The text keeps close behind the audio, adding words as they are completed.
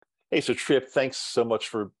Hey, so Trip, thanks so much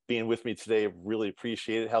for being with me today. I really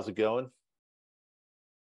appreciate it. How's it going?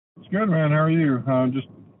 It's good, man. How are you? Just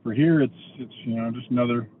for here, it's just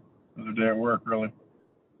another day at work, really.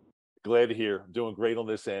 Glad to hear. I'm doing great on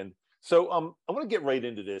this end. So, I want to get right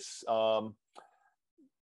into this.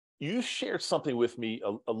 You shared something with me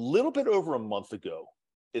a little bit over a month ago.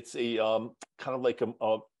 It's a kind of like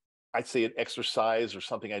I'd say an exercise or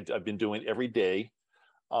something I've been doing every day,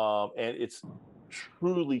 and it's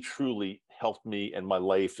truly helped me and my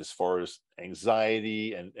life as far as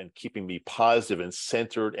anxiety and keeping me positive and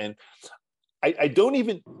centered. And I don't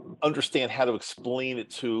even understand how to explain it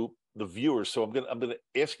to the viewers. So I'm gonna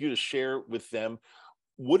ask you to share with them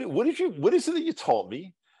what is it that you taught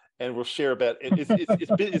me, and we'll share about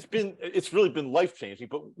it. It's really been life changing.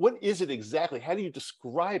 But what is it exactly? How do you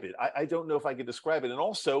describe it? I don't know if I can describe it. And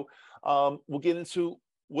also, we'll get into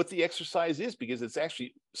what the exercise is because it's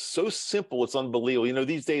actually so simple. It's unbelievable.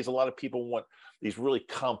 These days a lot of people want these really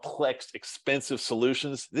complex, expensive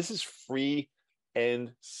solutions. This is free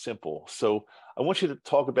and simple. So I want you to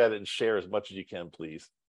talk about it and share as much as you can, please.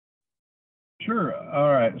 Sure.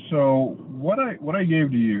 All right. So what I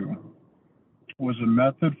gave to you was a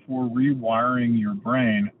method for rewiring your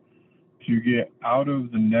brain to get out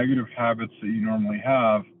of the negative habits that you normally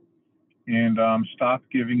have and stop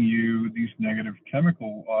giving you these negative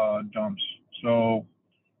chemical dumps. So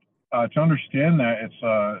to understand that,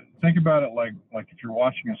 it's think about it like if you're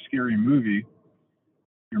watching a scary movie,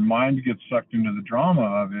 your mind gets sucked into the drama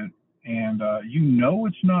of it, and you know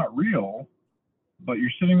it's not real, but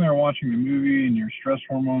you're sitting there watching the movie, and your stress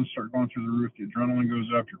hormones start going through the roof. The adrenaline goes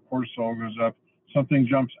up, your cortisol goes up. Something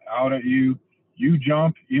jumps out at you. You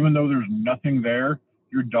jump, even though there's nothing there.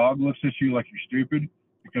 Your dog looks at you like you're stupid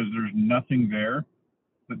because there's nothing there.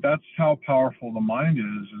 But that's how powerful the mind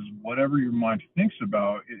is whatever your mind thinks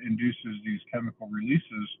about, it induces these chemical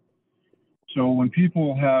releases. So when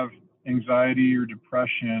people have anxiety or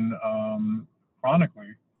depression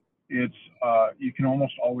chronically, it's you can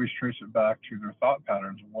almost always trace it back to their thought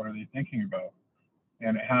patterns. What are they thinking about?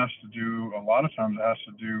 And it has to do, a lot of times it has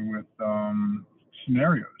to do with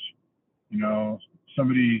scenarios. You know,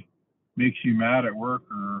 somebody makes you mad at work,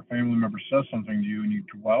 or a family member says something to you and you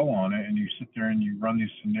dwell on it, and you sit there and you run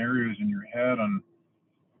these scenarios in your head on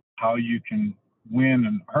how you can win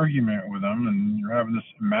an argument with them, and you're having this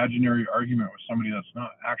imaginary argument with somebody that's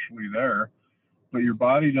not actually there, but your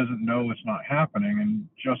body doesn't know it's not happening. And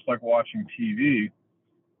just like watching TV,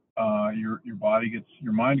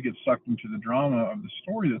 your mind gets sucked into the drama of the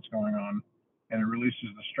story that's going on, and it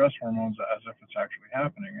releases the stress hormones as if it's actually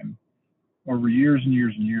happening. And over years and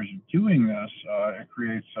years and years of doing this, it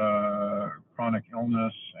creates chronic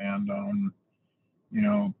illness and you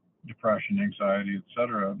know depression, anxiety,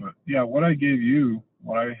 etc. But yeah, what I gave you,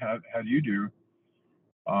 what I had you do,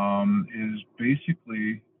 is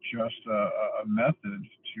basically just a method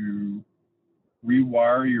to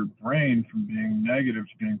rewire your brain from being negative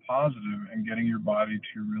to being positive and getting your body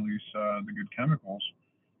to release the good chemicals.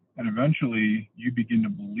 And eventually you begin to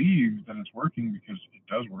believe that it's working because it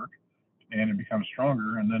does work, and it becomes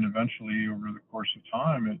stronger. And then eventually, over the course of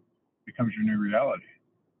time, it becomes your new reality.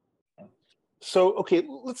 So, okay,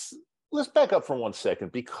 let's back up for 1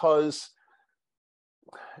 second because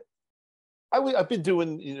I've been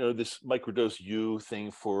doing this microdose U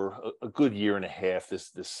thing for a good year and a half.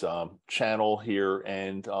 This channel here,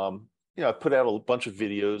 and I put out a bunch of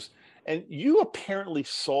videos, and you apparently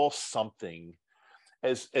saw something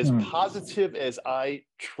as Hmm. positive as I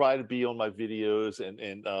try to be on my videos,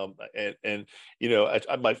 and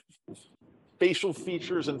my facial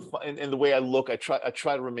features and the way I look. I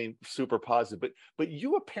try to remain super positive, but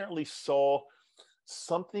you apparently saw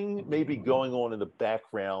something maybe going on in the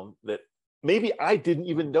background that maybe I didn't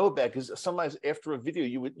even know about, because sometimes after a video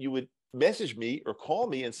you would message me or call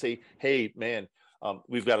me and say, "Hey, man,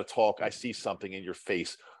 we've got to talk. I see something in your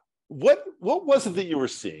face." What was it that you were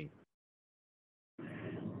seeing?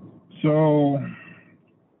 So,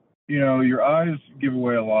 your eyes give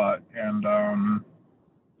away a lot, and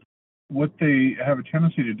what they have a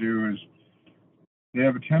tendency to do is they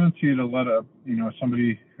have a tendency to let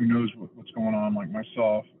somebody who knows what's going on, like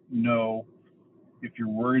myself, know if you're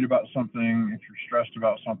worried about something, if you're stressed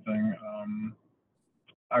about something.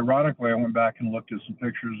 Ironically, I went back and looked at some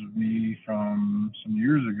pictures of me from some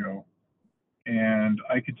years ago, and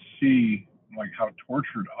I could see like how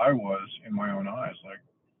tortured I was in my own eyes, like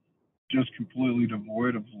just completely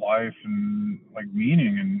devoid of life and like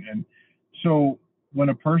meaning. And so when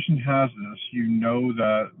a person has this, you know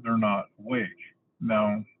that they're not awake.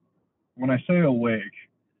 Now, when I say awake,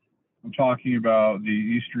 I'm talking about the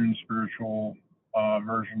Eastern spiritual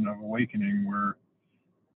version of awakening, where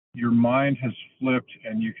your mind has flipped,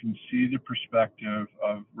 and you can see the perspective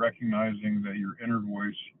of recognizing that your inner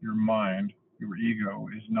voice, your mind, your ego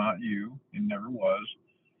is not you. It never was,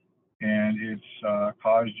 and it's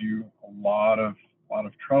caused you a lot of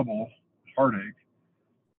trouble, heartache,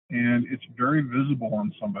 and it's very visible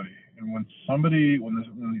on somebody. And when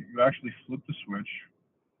you actually flip the switch,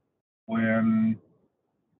 when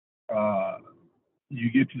you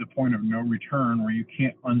get to the point of no return where you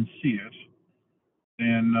can't unsee it,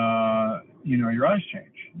 then your eyes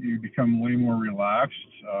change. You become way more relaxed,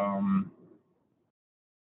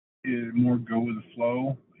 more go with the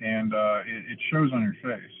flow, and it shows on your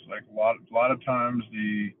face. Like a lot of times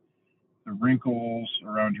the wrinkles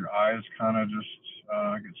around your eyes kind of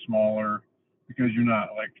just get smaller because you're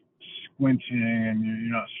not like squinting, and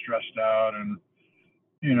you're not stressed out, and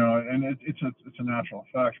and it's a natural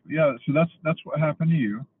effect. But yeah, so that's what happened to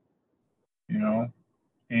you, and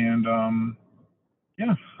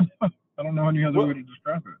yeah. I don't know any other way Well, to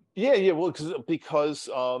describe it. yeah. Well, because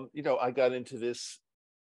I got into this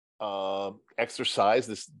exercise,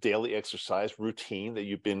 this daily exercise routine that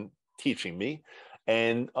you've been teaching me,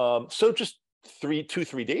 and so just 3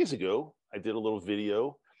 days ago, I did a little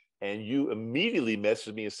video, and you immediately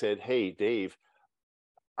messaged me and said, "Hey, Dave,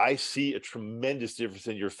 I see a tremendous difference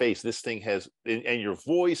in your face. This thing has, and your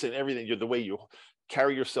voice and everything, the way you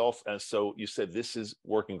carry yourself." And so you said, "This is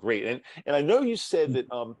working great." And I know you said that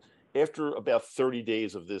after about 30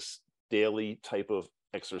 days of this daily type of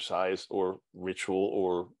exercise or ritual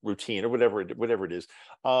or routine or whatever it is,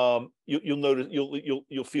 you'll notice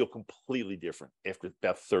you'll feel completely different after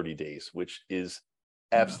about 30 days, which is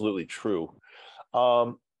Yeah. absolutely true.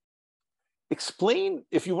 Um, Explain,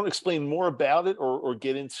 if you want to explain more about it, or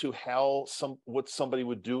get into what somebody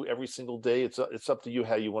would do every single day. It's up to you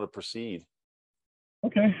how you want to proceed.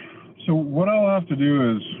 Okay. So what I'll have to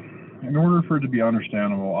do is, in order for it to be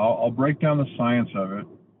understandable, I'll break down the science of it,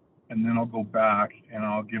 and then I'll go back and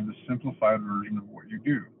I'll give the simplified version of what you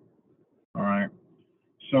do. All right.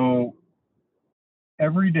 So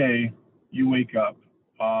every day you wake up.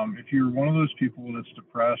 If you're one of those people that's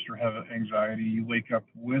depressed or have anxiety, you wake up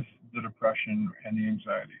with the depression and the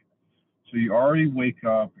anxiety. So you already wake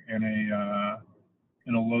up in a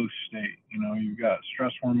low state. You've got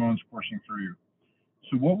stress hormones coursing through you.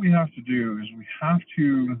 So what we have to do is we have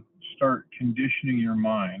to start conditioning your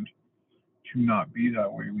mind to not be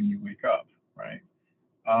that way when you wake up, right?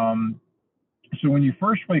 Um, so when you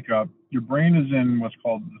first wake up, your brain is in what's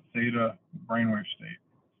called the theta brainwave state,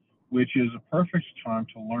 which is a perfect time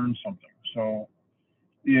to learn something. So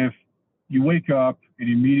if you wake up and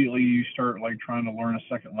immediately you start like trying to learn a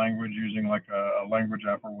second language using like a language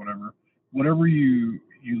app or whatever you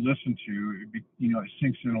listen to, it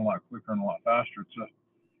sinks in a lot quicker and a lot faster.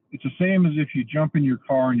 It's the same as if you jump in your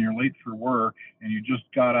car and you're late for work and you just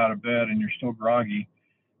got out of bed and you're still groggy.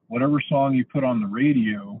 Whatever song you put on the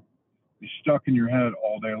radio is stuck in your head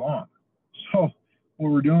all day long. So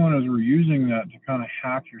what we're doing is we're using that to kind of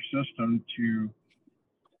hack your system to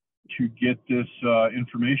get this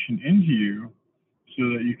information into you so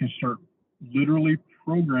that you can start literally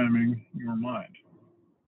programming your mind.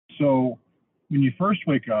 So when you first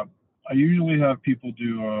wake up, I usually have people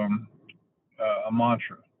do a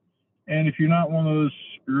mantra. And if you're not one of those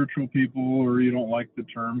spiritual people, or you don't like the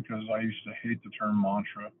term, because I used to hate the term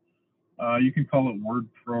mantra, you can call it word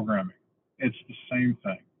programming. It's the same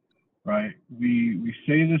thing, right? We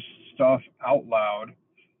say this stuff out loud,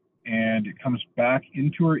 and it comes back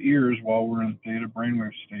into our ears while we're in theta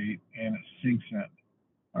brainwave state, and it sinks in.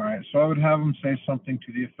 All right, so I would have them say something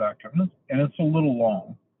to the effect of, and it's a little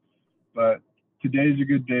long, but today's a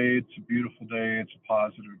good day, it's a beautiful day, it's a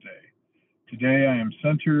positive day. Today I am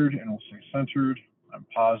centered, and we'll say centered. I'm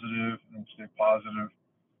positive, and we'll stay positive.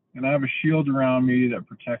 And I have a shield around me that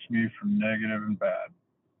protects me from negative and bad.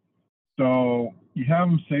 So you have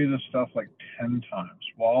them say this stuff like 10 times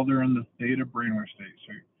while they're in the theta brainwave state.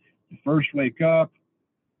 So you first wake up,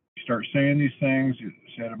 you start saying these things, you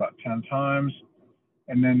say it about 10 times.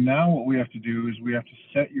 And then now what we have to do is we have to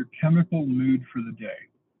set your chemical mood for the day.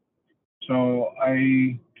 So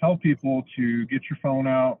I tell people to get your phone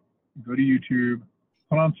out, go to YouTube,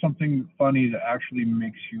 put on something funny that actually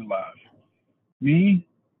makes you laugh. Me,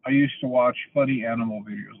 I used to watch funny animal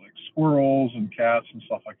videos like squirrels and cats and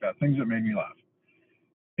stuff like that, things that made me laugh.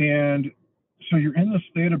 And so you're in this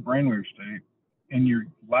theta brainwave state, and you're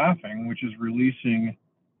laughing, which is releasing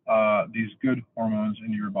these good hormones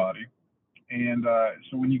into your body. And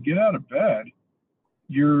so when you get out of bed,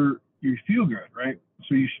 you feel good, right?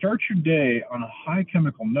 So you start your day on a high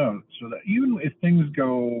chemical note, so that even if things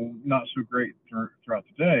go not so great throughout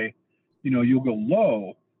the day, you'll go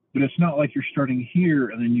low, but it's not like you're starting here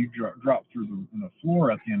and then you drop through the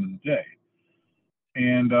floor at the end of the day.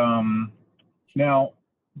 And now,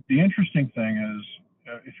 the interesting thing is,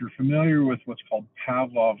 if you're familiar with what's called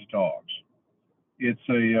Pavlov's dogs, it's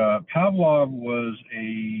Pavlov was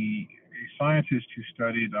a scientist who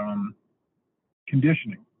studied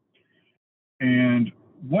conditioning. And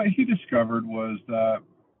what he discovered was that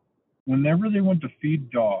whenever they went to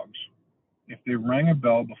feed dogs, if they rang a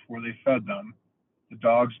bell before they fed them, the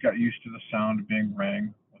dogs got used to the sound being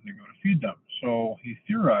rang when they go to feed them. So he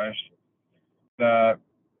theorized that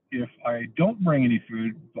if I don't bring any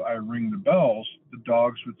food, but I ring the bells, the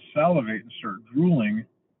dogs would salivate and start drooling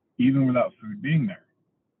even without food being there.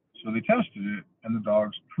 So they tested it and the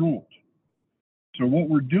dogs drooled. So what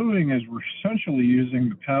we're doing is we're essentially using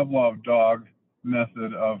the Pavlov dog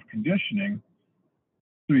method of conditioning.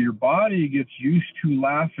 So your body gets used to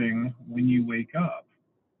laughing when you wake up,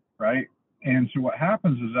 right? And so what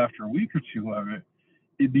happens is after a week or two of it,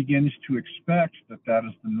 it begins to expect that that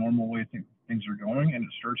is the normal way things are going, and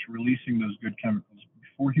it starts releasing those good chemicals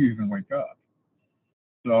before you even wake up.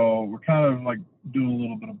 So we're kind of like doing a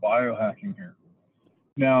little bit of biohacking here.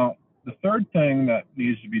 Now, the third thing that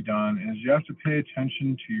needs to be done is you have to pay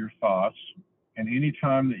attention to your thoughts. And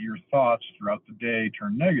anytime that your thoughts throughout the day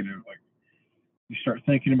turn negative, like you start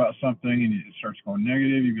thinking about something and it starts going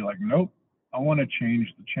negative, you'd be like, nope, I want to change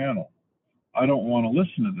the channel. I don't want to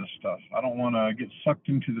listen to this stuff. I don't want to get sucked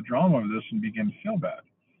into the drama of this and begin to feel bad.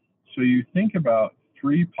 So you think about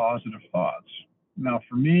 3 positive thoughts. Now,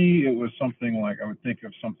 for me, it was something like I would think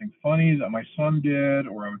of something funny that my son did,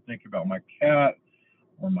 or I would think about my cat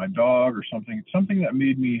or my dog or something that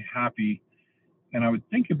made me happy. And I would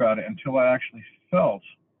think about it until I actually felt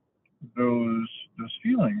those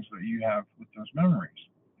feelings that you have with those memories.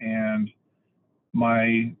 And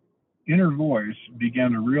my inner voice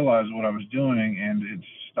began to realize what I was doing, and it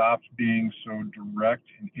stopped being so direct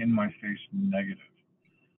and in my face negative.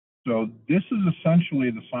 So this is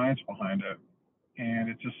essentially the science behind it. And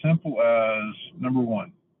it's as simple as, number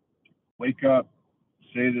 1, wake up,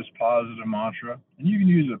 say this positive mantra, and you can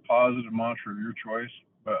use a positive mantra of your choice,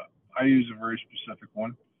 but I use a very specific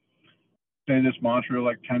one. Say this mantra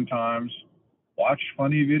like 10 times, watch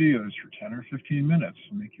funny videos for 10 or 15 minutes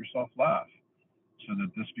and make yourself laugh so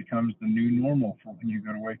that this becomes the new normal for when you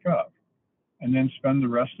go to wake up. And then spend the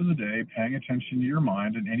rest of the day paying attention to your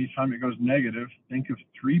mind, and anytime it goes negative, think of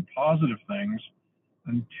 3 positive things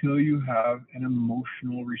until you have an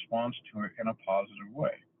emotional response to it in a positive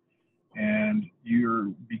way. And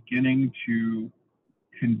you're beginning to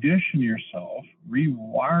condition yourself,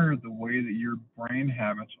 rewire the way that your brain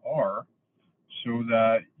habits are so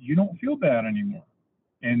that you don't feel bad anymore.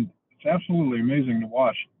 And it's absolutely amazing to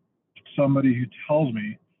watch somebody who tells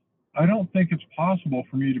me, I don't think it's possible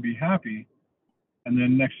for me to be happy. And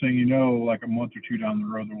then next thing you know, like a month or 2 down the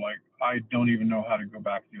road, they're like, I don't even know how to go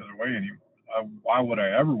back the other way anymore. Why would I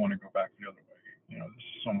ever want to go back the other way? This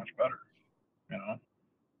is so much better, you know?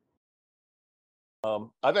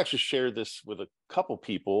 I've actually shared this with a couple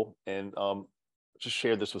people, and just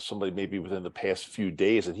shared this with somebody maybe within the past few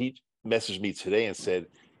days. And he messaged me today and said,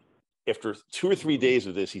 after 2 or 3 days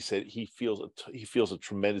of this, he said he feels a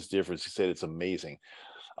tremendous difference. He said it's amazing.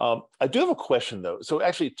 I do have a question though. So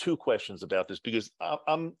actually 2 questions about this, because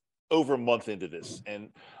I'm over a month into this and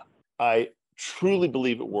I truly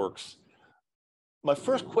believe it works. My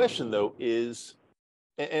first question though is,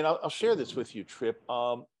 and I'll share this with you, Trip.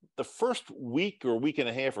 The first week or week and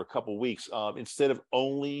a half or a couple of weeks, instead of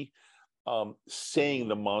only saying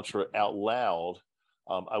the mantra out loud,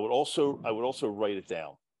 I would also write it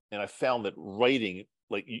down. And I found that writing,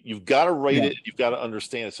 like you've got to write it, you've got to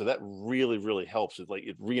understand it. So that really, really helps. It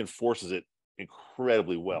reinforces it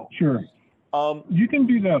incredibly well. Sure. You can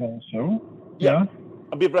do that also. Yeah.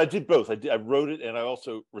 I mean, but I did both. I wrote it and I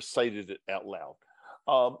also recited it out loud.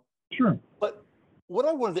 Sure. But what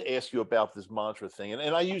I wanted to ask you about this mantra thing,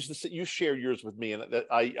 and I use this, you share yours with me, and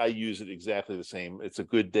I use it exactly the same. It's a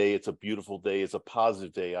good day. It's a beautiful day. It's a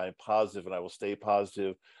positive day. I am positive and I will stay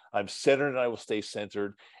positive. I'm centered and I will stay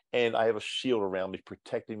centered. And I have a shield around me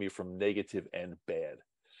protecting me from negative and bad.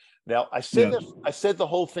 Now, I said I said the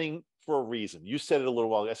whole thing for a reason. You said it a little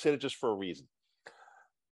while ago. I said it just for a reason.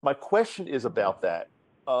 My question is about that.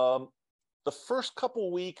 The first couple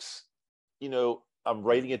of weeks, I'm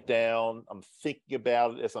writing it down. I'm thinking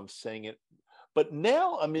about it as I'm saying it. But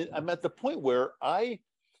now I'm at the point where I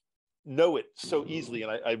know it so easily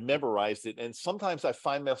and I memorized it. And sometimes I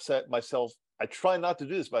find myself, I try not to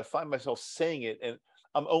do this, but I find myself saying it and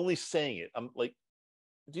I'm only saying it. I'm like,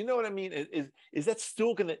 do you know what I mean? Is that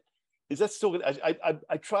still gonna,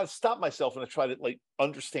 I try to stop myself and I try to like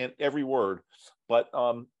understand every word, but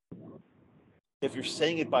If you're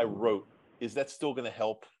saying it by rote, is that still going to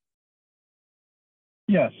help?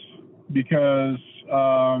 Yes, because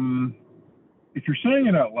if you're saying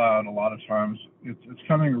it out loud, a lot of times it's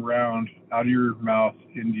coming around out of your mouth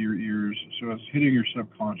into your ears, so it's hitting your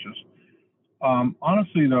subconscious.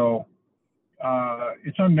 Honestly, though,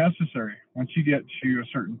 it's unnecessary once you get to a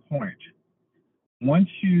certain point. Once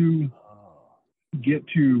you Oh, get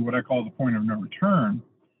to what I call the point of no return,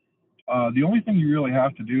 the only thing you really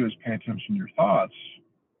have to do is pay attention to your thoughts,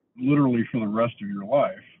 literally for the rest of your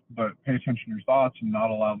life, but pay attention to your thoughts and not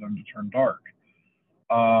allow them to turn dark.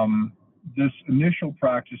 This initial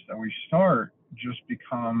practice that we start just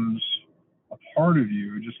becomes a part of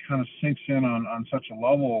you. It just kind of sinks in on such a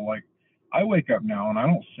level. Like, I wake up now and I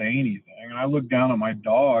don't say anything, and I look down at my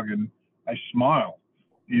dog and I smile,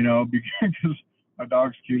 because my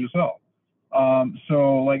dog's cute as hell.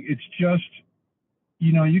 So like, it's just,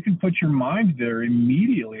 you can put your mind there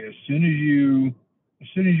immediately. As soon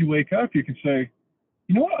as you wake up, you can say,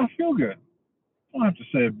 you know what, I feel good. You don't have to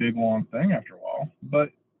say a big long thing after a while,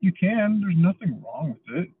 but you can. There's nothing wrong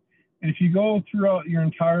with it. And if you go throughout your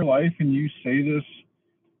entire life and you say this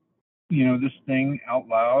thing out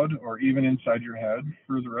loud or even inside your head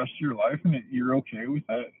for the rest of your life, and you're okay with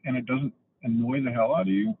it, and it doesn't annoy the hell out of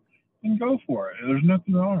you, then go for it. There's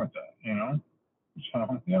nothing wrong with that.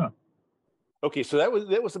 So yeah. okay. So that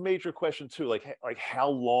was a major question too. Like how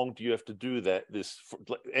long do you have to do that?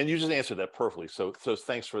 And you just answered that perfectly. So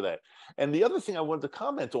thanks for that. And the other thing I wanted to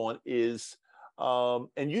comment on is,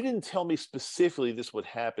 and you didn't tell me specifically this would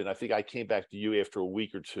happen. I think I came back to you after a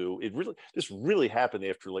week or two. This really happened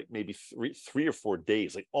after like maybe three or 4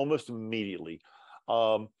 days, like almost immediately.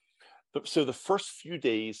 Um, but so the first few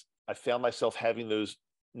days, I found myself having those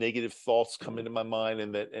negative thoughts come into my mind,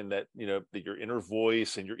 and that that your inner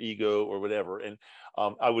voice and your ego or whatever. And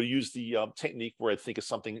I would use the technique where I think of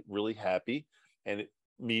something really happy, and it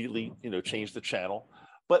immediately change the channel.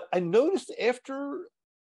 But I noticed after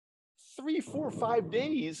 3, 4, 5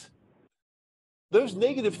 days, those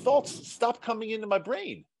negative thoughts stop coming into my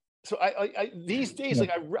brain. So these days,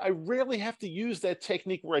 Yeah. like I rarely have to use that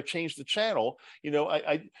technique where I change the channel.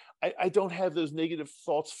 I don't have those negative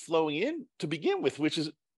thoughts flowing in to begin with, which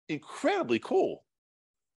is incredibly cool.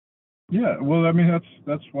 Yeah, well, I mean,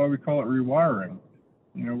 that's why we call it rewiring.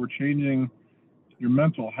 We're changing your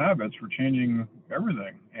mental habits. We're changing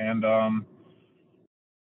everything. And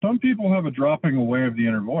some people have a dropping away of the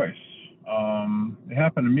inner voice. It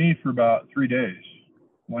happened to me for about 3 days.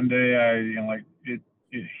 One day,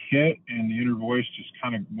 it hit, and the inner voice just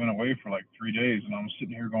kind of went away for like 3 days, and I'm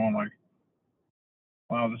sitting here going like,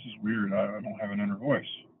 "Wow, this is weird. I don't have an inner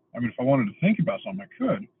voice." I mean, if I wanted to think about something, I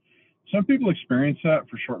could. Some people experience that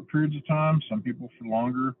for short periods of time. Some people for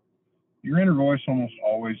longer. Your inner voice almost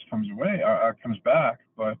always comes back,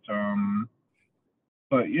 but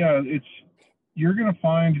yeah, you're going to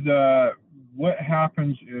find that what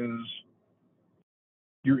happens is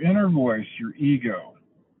your inner voice, your ego,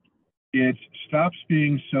 it stops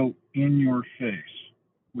being so in your face,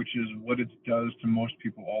 which is what it does to most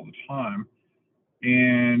people all the time.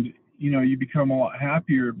 And you become a lot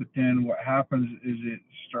happier, but then what happens is it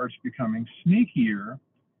starts becoming sneakier,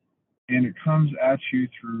 and it comes at you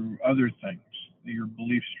through other things, your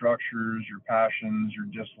belief structures, your passions, your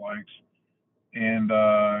dislikes, and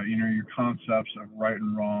your concepts of right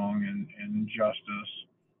and wrong and justice.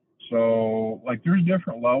 So like, there's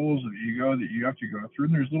different levels of ego that you have to go through,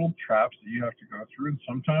 and there's little traps that you have to go through, and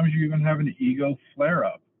sometimes you even have an ego flare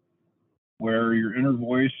up where your inner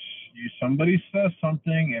voice, somebody says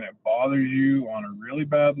something and it bothers you on a really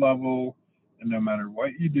bad level, and no matter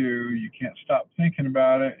what you do, you can't stop thinking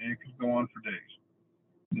about it, and it could go on for days.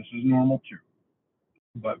 This is normal too,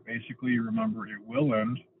 but basically, remember, it will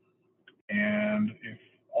end. And if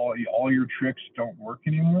all your tricks don't work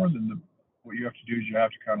anymore, then what you have to do is you have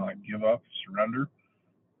to kind of like give up, surrender,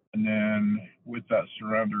 and then with that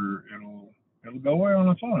surrender, it'll go away on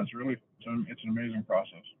its own. It's an amazing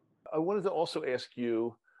process. I wanted to also ask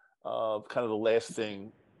you, kind of the last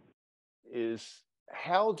thing is,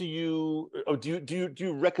 how do you, or do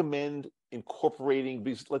you recommend incorporating,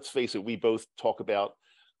 because let's face it, we both talk about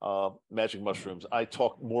magic mushrooms. I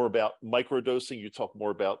talk more about microdosing, you talk more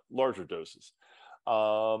about larger doses.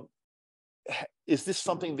 um, is this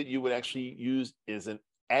something that you would actually use as an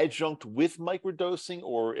adjunct with microdosing,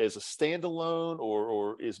 or as a standalone,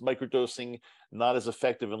 or is microdosing not as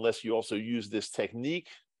effective unless you also use this technique?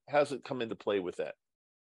 How does it come into play with that?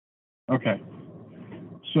 Okay,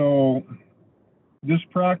 so this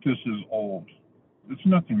practice is old. It's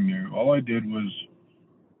nothing new. All I did was,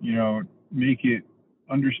 make it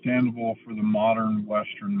understandable for the modern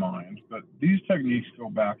Western mind, but these techniques go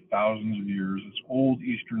back thousands of years. It's old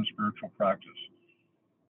Eastern spiritual practice.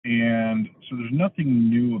 And so there's nothing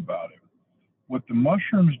new about it. What the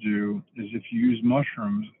mushrooms do is, if you use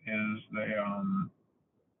mushrooms, is they,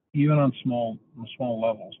 even on small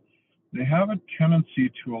levels, they have a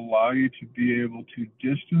tendency to allow you to be able to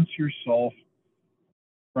distance yourself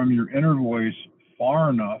from your inner voice far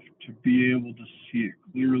enough to be able to see it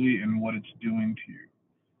clearly and what it's doing to you.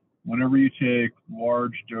 Whenever you take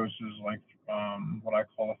large doses, like what I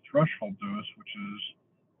call a threshold dose, which is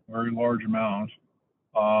a very large amount,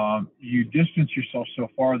 you distance yourself so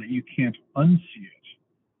far that you can't unsee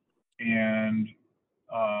it. And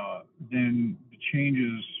then the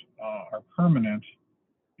changes are permanent.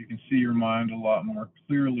 You can see your mind a lot more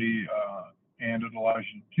clearly, and it allows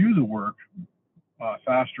you to do the work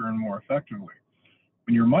faster and more effectively.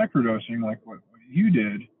 When you're microdosing, like what you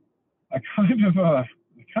did, I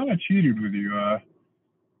kind of cheated with you. I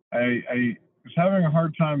was having a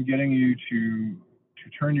hard time getting you to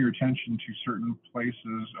turn your attention to certain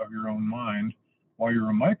places of your own mind while you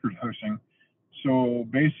were microdosing. So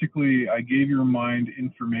basically, I gave your mind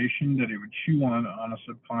information that it would chew on a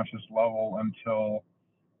subconscious level until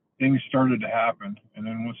things started to happen. And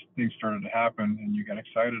then once things started to happen and you got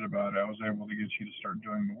excited about it, I was able to get you to start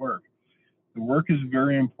doing the work. The work is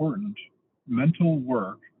very important. Mental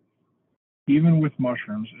work, even with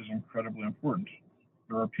mushrooms, is incredibly important.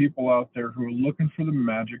 There are people out there who are looking for the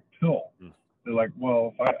magic pill. They're like,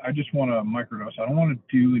 well, if I just want to microdose, I don't want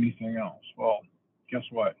to do anything else. Well, guess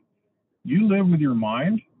what? You live with your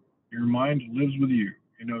mind. Your mind lives with you.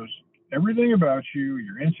 It knows everything about you,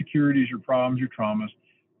 your insecurities, your problems, your traumas,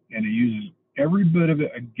 and it uses every bit of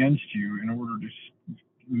it against you in order to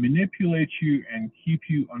manipulate you and keep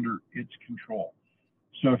you under its control.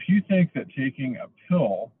 So if you think that taking a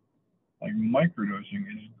pill like microdosing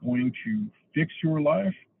is going to fix your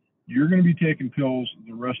life, you're going to be taking pills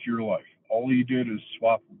the rest of your life. All you did is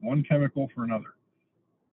swap one chemical for another.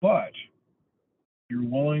 But if you're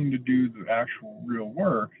willing to do the actual real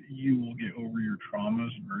work, you will get over your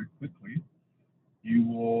traumas very quickly. You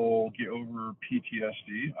will get over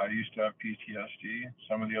PTSD. I used to have PTSD.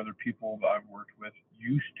 Some of the other people that I've worked with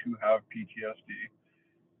used to have PTSD.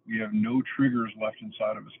 We have no triggers left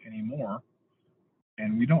inside of us anymore,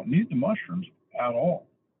 and we don't need the mushrooms at all.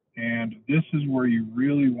 And this is where you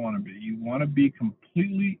really want to be. You want to be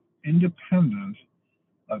completely independent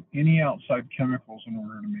of any outside chemicals in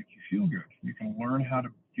order to make you feel good. You can learn how to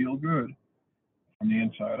feel good from the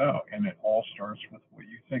inside out, and it all starts with what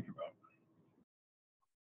you think about.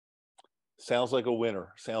 Sounds like a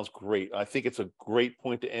winner. Sounds great. I think it's a great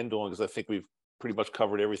point to end on, because I think we've pretty much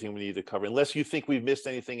covered everything we need to cover. Unless you think we've missed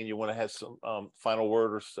anything and you want to have some final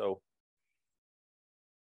word or so.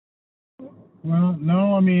 Well,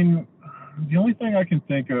 no, I mean, the only thing I can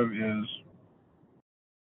think of is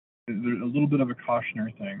there's a little bit of a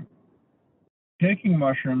cautionary thing. Taking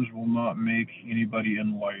mushrooms will not make anybody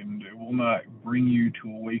enlightened. It will not bring you to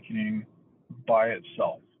awakening by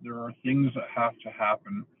itself. There are things that have to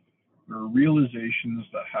happen. There are realizations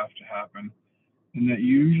that have to happen, and that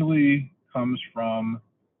usually comes from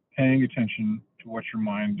paying attention to what your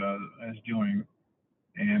mind is doing,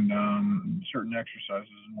 and certain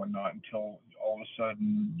exercises and whatnot, until all of a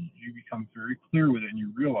sudden you become very clear with it and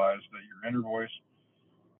you realize that your inner voice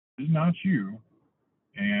is not you,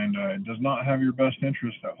 and it does not have your best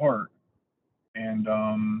interest at heart. And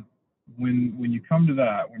when you come to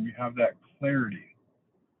that, when you have that clarity,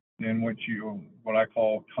 then what I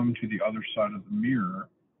call come to the other side of the mirror,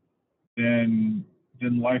 then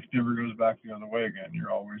life never goes back the other way again.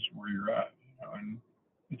 You're always where you're at, and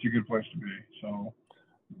it's a good place to be. So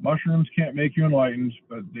mushrooms can't make you enlightened,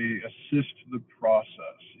 but they assist the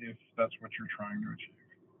process if that's what you're trying to achieve.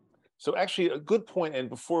 So actually, a good point. And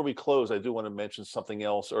before we close, I do want to mention something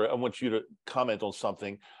else, or I want you to comment on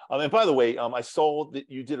something. And by the way, I saw that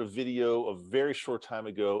you did a video a very short time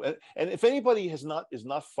ago. And if anybody is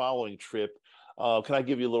not following Trip, can I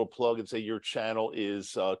give you a little plug and say your channel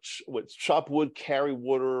is Chop Wood, Carry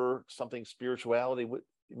Water, something spirituality?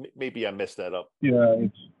 Maybe I messed that up. Yeah,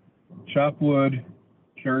 it's Chop Wood,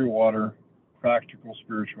 Carry Water, Practical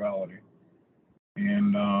Spirituality.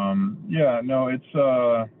 And yeah, no,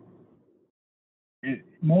 it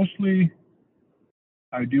mostly,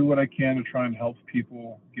 I do what I can to try and help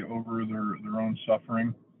people get over their own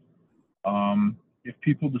suffering. If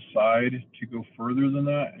people decide to go further than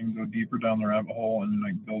that and go deeper down the rabbit hole and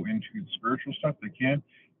like go into the spiritual stuff, they can,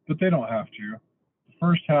 but they don't have to. The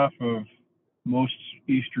first half of most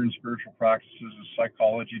Eastern spiritual practices is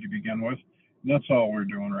psychology to begin with, and that's all we're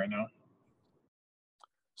doing right now.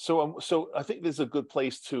 So I think this is a good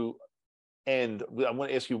place to end. I want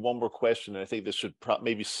to ask you one more question, and I think this should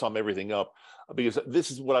maybe sum everything up, because this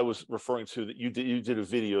is what I was referring to. That you did a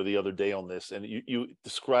video the other day on this, and you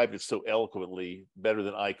described it so eloquently, better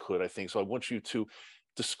than I could, I think. So I want you to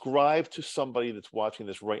describe to somebody that's watching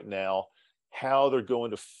this right now how they're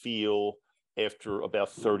going to feel after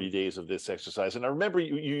about 30 days of this exercise. And I remember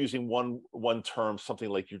you using one term, something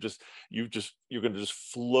like you're going to just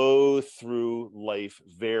flow through life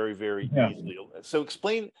very, very Yeah. easily. So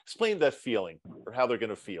explain that feeling, or how they're going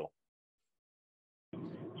to feel.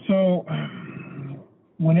 So,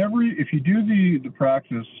 if you do the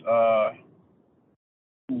practice,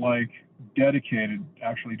 like dedicated,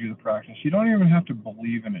 actually do the practice, you don't even have to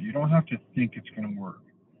believe in it. You don't have to think it's going to work,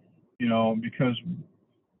 because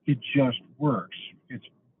it just works. It's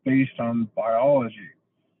based on biology.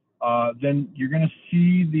 Then you're going to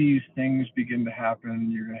see these things begin to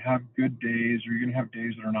happen. You're going to have good days, or you're going to have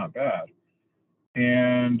days that are not bad.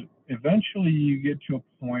 And eventually you get to a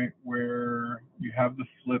point where you have the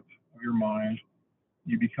flip of your mind.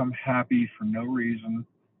 You become happy for no reason.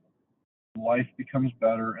 Life becomes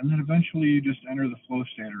better. And then eventually you just enter the flow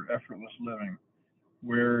state, or effortless living,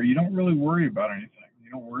 where you don't really worry about anything. You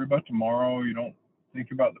don't worry about tomorrow. You don't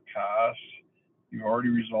think about the past. You already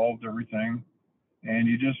resolved everything. And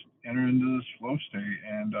you just enter into this flow state,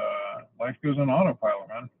 and life goes on autopilot,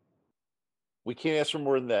 man. We can't ask for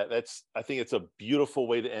more than that. I think it's a beautiful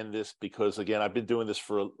way to end this, because again, I've been doing this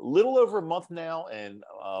for a little over a month now, and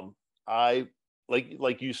I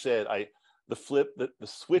like you said, the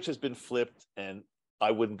switch has been flipped, and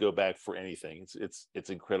I wouldn't go back for anything. It's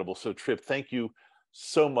incredible. So Trip, thank you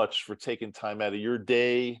so much for taking time out of your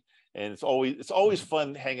day. And it's always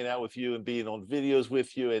fun hanging out with you and being on videos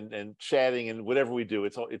with you, and chatting, and whatever we do.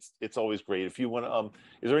 It's always great. If you want to,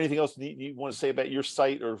 is there anything else you want to say about your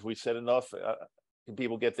site, or if we said enough? Can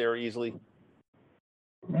people get there easily?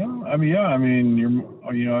 Well, I mean, yeah, I mean,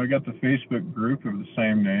 I got the Facebook group of the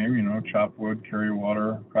same name, Chop Wood, Carry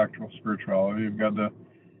Water, Practical Spirituality. I've got the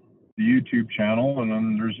YouTube channel, and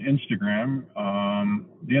then there's Instagram.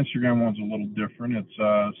 The Instagram one's a little different. It's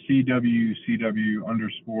CWCW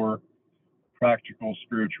underscore practical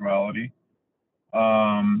spirituality. But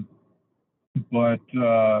I'm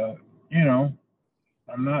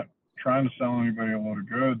not trying to sell anybody a load of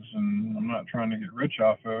goods, and I'm not trying to get rich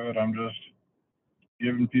off of it. I'm just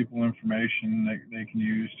giving people information that they can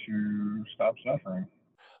use to stop suffering.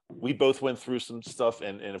 We both went through some stuff,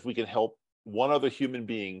 and if we can help one other human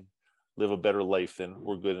being live a better life, then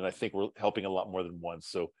we're good. And I think we're helping a lot more than one.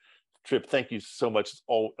 So Trip, thank you so much. It's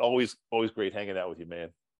always great hanging out with you, man.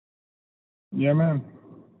 Yeah, man.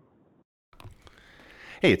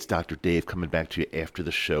 Hey, it's Dr. Dave coming back to you after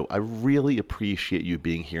the show. I really appreciate you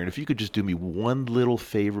being here. And if you could just do me one little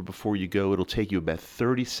favor before you go, it'll take you about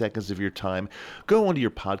 30 seconds of your time. Go onto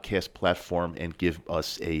your podcast platform and give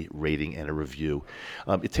us a rating and a review.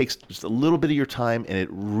 It takes just a little bit of your time, and it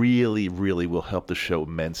really, really will help the show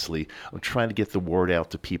immensely. I'm trying to get the word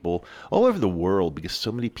out to people all over the world, because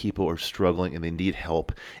so many people are struggling and they need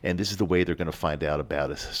help. And this is the way they're going to find out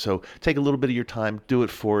about us. So take a little bit of your time, do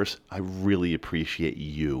it for us. I really appreciate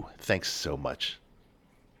you. Thanks so much.